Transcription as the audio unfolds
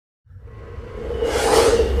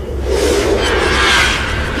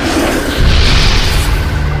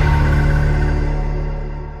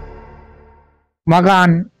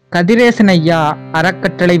மகான் கதிரேசன் ஐயா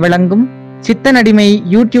அறக்கட்டளை வழங்கும் சித்தனடிமை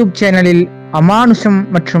யூடியூப் சேனலில் அமானுஷம்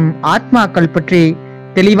மற்றும் ஆத்மாக்கள் பற்றி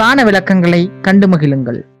தெளிவான விளக்கங்களை கண்டு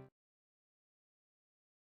மகிழுங்கள்.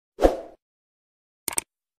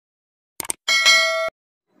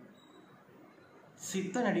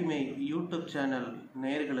 சித்தனடிமை யூடியூப் சேனல்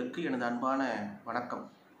நேயர்களுக்கு எனது அன்பான வணக்கம்.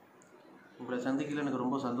 உங்களை சந்திக்கல எனக்கு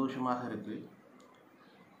ரொம்ப சந்தோஷமாக இருக்குது.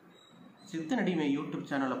 சித்தனடிமை யூடியூப்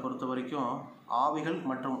சேனலை பொறுத்த வரைக்கும் ஆவிகள்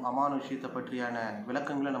மற்றும் அமானுஷ்யத்தை பற்றியான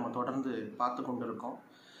விளக்கங்களை நம்ம தொடர்ந்து பார்த்து கொண்டு இருக்கோம்.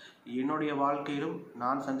 என்னுடைய வாழ்க்கையிலும்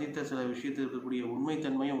நான் சந்தித்த சில விஷயத்தில் இருக்கக்கூடிய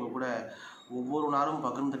உண்மைத்தன்மையும் உங்கள் கூட ஒவ்வொரு நாளும்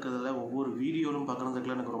பகிர்ந்துக்கிறதுல ஒவ்வொரு வீடியோலும்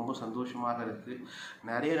பகிர்ந்துக்கல எனக்கு ரொம்ப சந்தோஷமாக இருக்குது.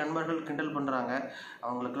 நிறைய நண்பர்கள் கிண்டல் பண்ணுறாங்க,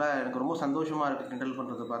 அவங்களுக்குலாம் எனக்கு ரொம்ப சந்தோஷமாக இருக்குது கிண்டல்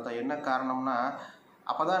பண்ணுறதை பார்த்தா. என்ன காரணம்னா,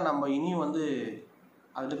 அப்போ தான் நம்ம இனியும் அதில்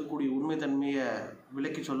இருக்கக்கூடிய உண்மைத்தன்மையை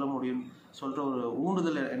விலக்கி சொல்ல முடியும் சொல்கிற ஒரு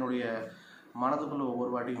ஊண்டுதல் என்னுடைய மனதுக்குள்ளே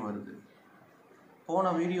ஒவ்வொரு வாட்டியும் வருது.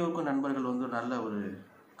 போன வீடியோவுக்கு நண்பர்கள் நல்ல ஒரு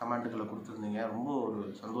கமெண்ட்டுகளை கொடுத்துருந்தீங்க, ரொம்ப ஒரு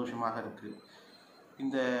சந்தோஷமாக இருக்குது.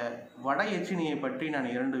 இந்த வட எச்சினியை பற்றி நான்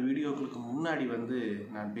 2 வீடியோக்களுக்கு முன்னாடி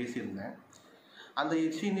நான் பேசியிருந்தேன். அந்த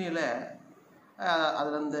எச்சினியில்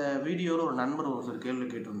அதில் அந்த வீடியோவில் ஒரு நண்பர் ஒருத்தர் கேள்வி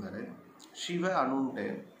கேட்டிருந்தார். சிவ அணுன்ட்டு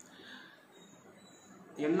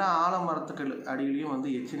எல்லா ஆலமரத்துக்கள் அடியிலையும்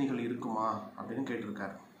எச்சினிகள் இருக்குமா அப்படின்னு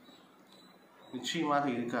கேட்டிருக்காரு. நிச்சயமாக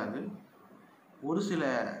இருக்காது. ஒரு சில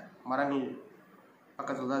மரங்கள்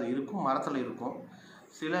பக்கத்தில் தான் அது இருக்கும், மரத்தில் இருக்கும்.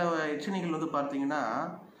 சில எச்சினிகள் பார்த்தீங்கன்னா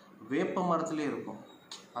வேப்ப மரத்துலேயே இருக்கும்.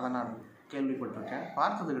 அதை நான் கேள்விப்பட்டிருக்கேன்,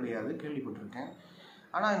 பார்த்தது கிடையாது, கேள்விப்பட்டிருக்கேன்.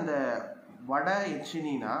 ஆனால் இந்த வட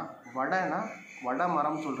எச்சினா, வட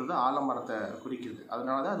மரம் சொல்கிறது ஆலமரத்தை குறிக்குது.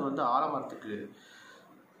 அதனால தான் அது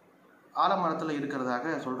ஆலமரத்தில்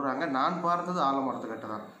இருக்கிறதாக சொல்கிறாங்க. நான் பார்த்தது ஆலமரத்துக்கிட்ட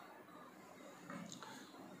தான்.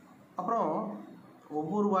 அப்புறம்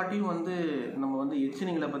ஒவ்வொரு வாட்டியும் நம்ம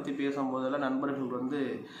எச்சினிகளை பற்றி பேசும்போதெல்லாம் நண்பர்கள்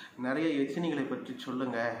நிறைய எச்சினிகளை பற்றி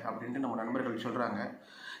சொல்லுங்கள் அப்படின்ட்டு நம்ம நண்பர்கள் சொல்கிறாங்க.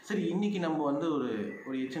 சரி, இன்றைக்கி நம்ம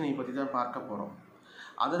ஒரு எச்சினியை பற்றி தான் பார்க்க போகிறோம்.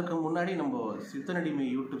 அதற்கு முன்னாடி நம்ம சித்தனடிமை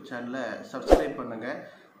யூடியூப் சேனலை சப்ஸ்கிரைப் பண்ணுங்கள்,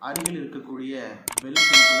 அருகில் இருக்கக்கூடிய பெல்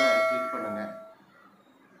சிம்பிளை கிளிக் பண்ணுங்கள்,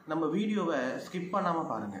 நம்ம வீடியோவை ஸ்கிப் பண்ணாமல்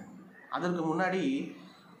பாருங்கள். அதற்கு முன்னாடி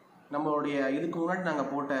இதுக்கு முன்னாடி நாங்கள்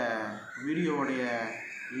போட்ட வீடியோவுடைய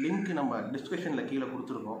லிங்க் நம்ம டிஸ்கிரிப்ஷனில் கீழே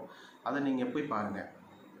கொடுத்துருக்கோம், அதை நீங்கள் போய் பாருங்கள்.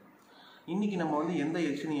 இன்றைக்கி நம்ம எந்த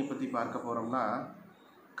எச்சினியை பற்றி பார்க்க போகிறோம்னா,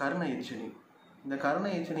 கர்ண எச்சினி. இந்த கர்ண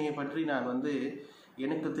எச்சினியை பற்றி நான்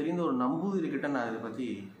எனக்கு தெரிந்த ஒரு நம்பூதிரிக்கிட்ட நான் இதை பற்றி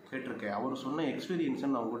கேட்டிருக்கேன். அவர் சொன்ன எக்ஸ்பீரியன்ஸை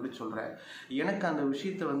நான் உங்கள்கிட்ட சொல்கிறேன். எனக்கு அந்த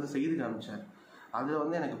விஷயத்தை செய்து காமிச்சார்.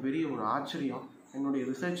 அதில் எனக்கு பெரிய ஒரு ஆச்சரியம். என்னுடைய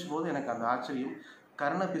ரிசர்ச் போது எனக்கு அந்த ஆச்சரியம்.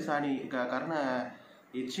 கர்ண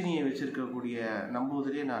எச்சினியை வச்சுருக்கக்கூடிய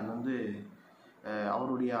நம்பூதிரியை நான்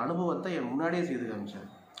அவருடைய அனுபவத்தை என் முன்னாடியே செய்து காமிச்சார்.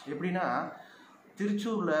 எப்படின்னா,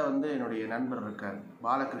 திருச்சூரில் என்னுடைய நண்பர் இருக்கார்,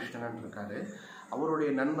 பாலகிருஷ்ணன் இருக்கார். அவருடைய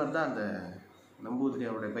நண்பர் தான் அந்த நம்பூதிரி.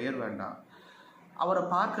 அவருடைய பெயர் வேண்டாம். அவரை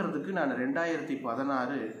பார்க்கறதுக்கு நான்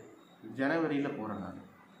 2016 ஜனவரியில் போகிறேன். நான்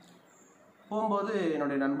போகும்போது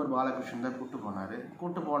என்னுடைய நண்பர் பாலகிருஷ்ணன் தான்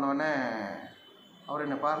கூப்பிட்டு போனோடனே அவர்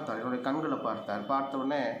என்னை பார்த்தார், என்னுடைய கண்களை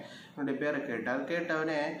பார்த்தவுடனே என்னுடைய பேரை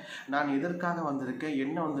கேட்டவுடனே நான் எதற்காக வந்திருக்கேன்,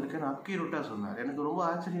 என்ன வந்திருக்கேன்னு அக்யூரேட்டாக சொன்னார். எனக்கு ரொம்ப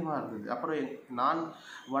ஆச்சரியமாக இருந்தது. அப்புறம் நான்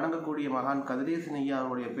வணங்கக்கூடிய மகான் கதிரேசன் ஐயா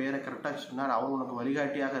அவருடைய பேரை கரெக்டாக சொன்னார். அவர் உனக்கு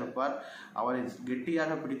வழிகாட்டியாக இருப்பார், அவரை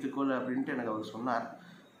கெட்டியாக பிடித்துக்கொள் அப்படின்ட்டு எனக்கு அவர் சொன்னார்.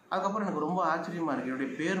 அதுக்கப்புறம் எனக்கு ரொம்ப ஆச்சரியமாக இருக்குது.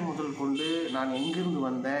 என்னுடைய பேர் முதல் கொண்டு, நான் எங்கிருந்து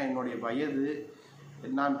வந்தேன், என்னுடைய வயது,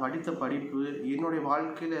 நான் படித்த படிப்பு, என்னுடைய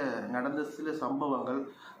வாழ்க்கையில் நடந்த சில சம்பவங்கள்,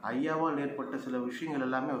 ஐயாவால் ஏற்பட்ட சில விஷயங்கள்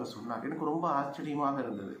எல்லாமே அவர் சொன்னார். எனக்கு ரொம்ப ஆச்சரியமாக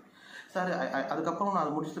இருந்தது. சார், அதுக்கப்புறம் நான்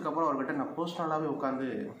அது முடிச்சதுக்கப்புறம் அவர்கிட்ட நான் பர்சனலாகவே உட்காந்து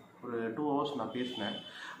ஒரு 2 hours நான் பேசினேன்.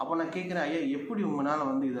 அப்போ நான் கேட்குறேன், ஐயா எப்படி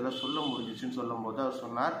உங்களால் இதெல்லாம் சொல்ல முடிஞ்சிச்சுன்னு சொல்லும்போது அவர்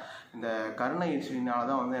சொன்னார், இந்த கர்ண எச்சினால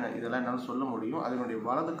தான் இதெல்லாம் என்னால் சொல்ல முடியும், அதனுடைய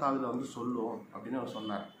வலது காதில் சொல்லும் அப்படின்னு அவர்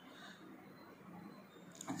சொன்னார்.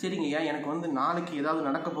 சரிங்க ஐயா, எனக்கு நாளைக்கு ஏதாவது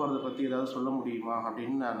நடக்க போகிறத பற்றி ஏதாவது சொல்ல முடியுமா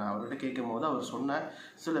அப்படின்னு நான் அவர்கிட்ட கேட்கும் போது அவர் சொன்ன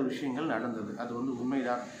சில விஷயங்கள் நடந்தது. அது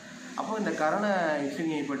உண்மைதான். அப்போ இந்த கர்ண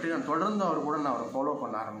எச்சினியை பற்றி நான் தொடர்ந்து அவரை ஃபாலோ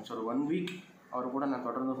பண்ண ஆரம்பித்தேன். ஒரு 1 week அவர் கூட நான்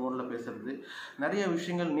தொடர்ந்து ஃபோனில் பேசுகிறது, நிறைய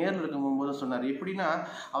விஷயங்கள் நேரில் இருக்கும்போது சொன்னார். எப்படின்னா,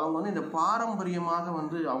 அவங்க இந்த பாரம்பரியமாக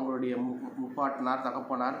அவங்களுடைய முப்பாட்டனார்,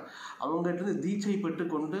 தகப்பனார் அவங்ககிட்ட தீட்சை பெற்று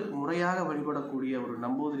கொண்டு முறையாக வழிபடக்கூடிய ஒரு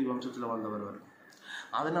நம்பூதிரி வம்சத்தில் வந்தவர்.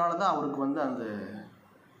 அதனால தான் அவருக்கு அந்த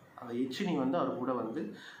எச்சினி அவர் கூட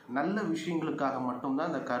நல்ல விஷயங்களுக்காக மட்டும்தான்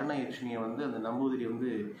அந்த கர்ண எச்சினியை அந்த நம்பூதிரி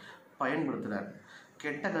பயன்படுத்துகிறார்.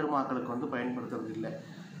 கெட்ட கருமாக்களுக்கு பயன்படுத்துறது இல்லை.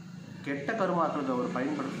 கெட்ட கருமாக்களுக்கு அவர்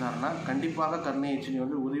பயன்படுத்தினார்னா கண்டிப்பாக கர்ண எச்சினி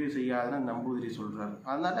உதவி செய்யாதுன்னு நம்பூதிரி சொல்கிறார்.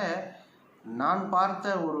 அதனால் நான்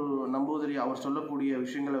பார்த்த ஒரு நம்பூதிரி அவர் சொல்லக்கூடிய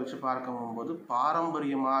விஷயங்களை வச்சு பார்க்கும்போது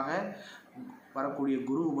பாரம்பரியமாக வரக்கூடிய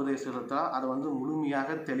குரு உபதேசத்தை அதை வந்து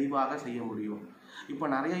முழுமையாக தெளிவாக செய்ய முடியும். இப்போ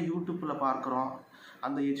நிறைய யூடியூப்பில் பார்க்குறோம்,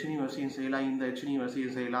 அந்த எச்சினி வசியம் செய்யலாம், இந்த எச்சினி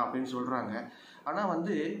வசியம் செய்யலாம் அப்படின்னு சொல்கிறாங்க. ஆனால்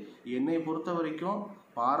வந்து என்னை பொறுத்த வரைக்கும்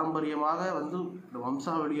பாரம்பரியமாக வந்து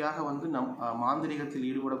வம்சாவளியாக வந்து மாந்திரிகத்தில்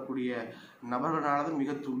ஈடுபடக்கூடிய நபர்களானது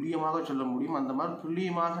மிக துல்லியமாக சொல்ல முடியும். அந்த மாதிரி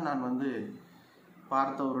துல்லியமாக நான் வந்து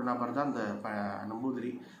பார்த்த ஒரு நபர் தான் இந்த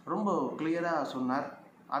நம்பூதிரி. ரொம்ப கிளியராக சொன்னார்.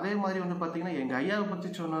 அதே மாதிரி வந்து பார்த்திங்கன்னா எங்கள் ஐயாவை பற்றி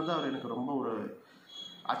சொன்னது அவர் எனக்கு ரொம்ப ஒரு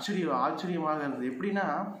ஆச்சரியமாக இருந்தது. எப்படின்னா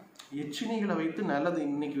எச்சினிகளை வைத்து நல்லது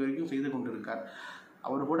இன்னைக்கு வரைக்கும் செய்து கொண்டு இருக்கார்.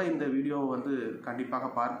 அவர் கூட இந்த வீடியோவை வந்து கண்டிப்பாக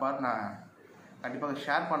பார்ப்பார். நான் கண்டிப்பாக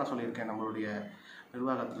ஷேர் பண்ண சொல்லியிருக்கேன் நம்மளுடைய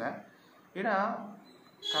நிர்வாகத்தில். ஏன்னா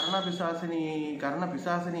கர்ண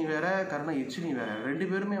பிசாசினி வேறு, கர்ண எச்சினி வேறு, ரெண்டு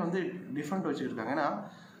பேருமே வந்து டிஃப்ரெண்ட் வச்சுருக்காங்க. ஏன்னா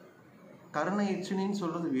கர்ண எச்சினின்னு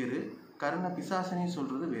சொல்கிறது வேறு, கர்ண பிசாசினின்னு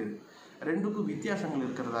சொல்கிறது வேறு. ரெண்டுக்கும் வித்தியாசங்கள்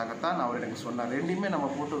இருக்கிறதாகத்தான் அவர் எனக்கு சொன்னார். ரெண்டுமே நம்ம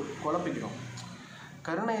போட்டு குழப்பிக்கிறோம்.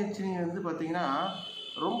 கர்ண எச்சினி வந்து பார்த்திங்கன்னா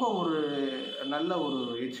ரொம்ப ஒரு நல்ல ஒரு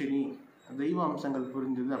எச்சினி, தெய்வ அம்சங்கள்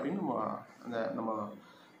புரிஞ்சது அப்படின்னு அந்த நம்ம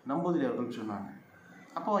நம்பூதிரி அவர்கள் சொன்னாங்க.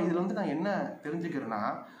 அப்போ இதில் வந்து நான் என்ன தெரிஞ்சுக்கிறேன்னா,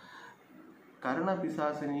 கர்ண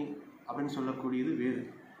பிசாசினி அப்படின்னு சொல்லக்கூடியது வேறு,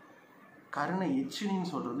 கர்ண எச்சினின்னு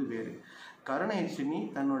சொல்கிறது வேறு. கர்ண எச்சினி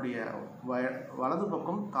தன்னுடைய வலது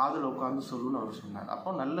பக்கம் காதில் உட்காந்து சொல்லுன்னு அவர் சொன்னார்.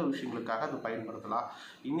 அப்போ நல்ல விஷயங்களுக்காக அதை பயன்படுத்தலாம்.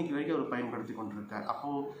 இன்றைக்கி வரைக்கும் அவர் பயன்படுத்தி கொண்டிருக்கார்.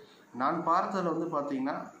 அப்போது நான் பார்த்ததில் வந்து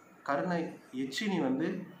பார்த்திங்கன்னா கர்ண எச்சினி வந்து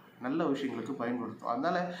நல்ல விஷயங்களுக்கு பயன்படுத்தும்.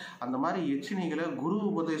 அதனால் அந்த மாதிரி எச்சினிகளை குரு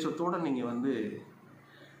உபதேசத்தோடு நீங்கள் வந்து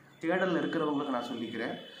தேடலில் இருக்கிறவங்களுக்கு நான்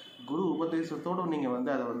சொல்லிக்கிறேன், குரு உபதேசத்தோடு நீங்கள் வந்து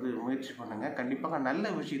அதை வந்து முயற்சி பண்ணுங்கள். கண்டிப்பாக நல்ல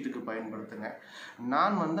விஷயத்துக்கு பயன்படுத்துங்க.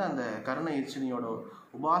 நான் வந்து அந்த கர்ண எச்சினியோட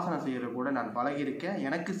உபாசனை செய்கிற கூட நான் பழகியிருக்கேன்.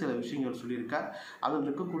 எனக்கு சில விஷயங்கள் சொல்லியிருக்கார். அதில்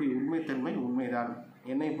இருக்கக்கூடிய உண்மைத்தன்மை உண்மைதான்.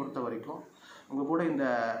 என்னை பொறுத்த வரைக்கும் உங்கள் கூட இந்த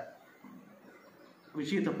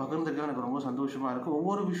விஷயத்தை பகிர்ந்துக்க எனக்கு ரொம்ப சந்தோஷமாக இருக்குது.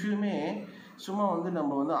 ஒவ்வொரு விஷயமே சும்மா வந்து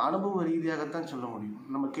நம்ம வந்து அனுபவ ரீதியாகத்தான் சொல்ல முடியும்.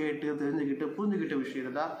 நம்ம கேட்டு தெரிஞ்சுக்கிட்டு புரிஞ்சுக்கிட்ட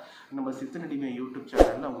விஷயத்தை தான் நம்ம சித்தனடிமை யூடியூப்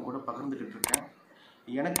சேனலில் அவங்க கூட பகிர்ந்துக்கிட்டு இருக்கேன்.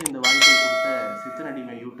 எனக்கு இந்த வாய்ப்பை கொடுத்த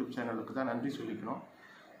சித்தனடிமை யூடியூப் சேனலுக்கு தான் நன்றி சொல்லிக்கணும்.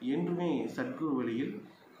 என்றுமே சத்குரு வழியில்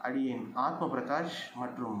அடியேன் ஆத்ம பிரகாஷ்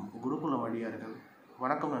மற்றும் குருகுலம் அடியார்கள்.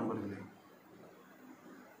 வணக்கம் நண்பர்களே.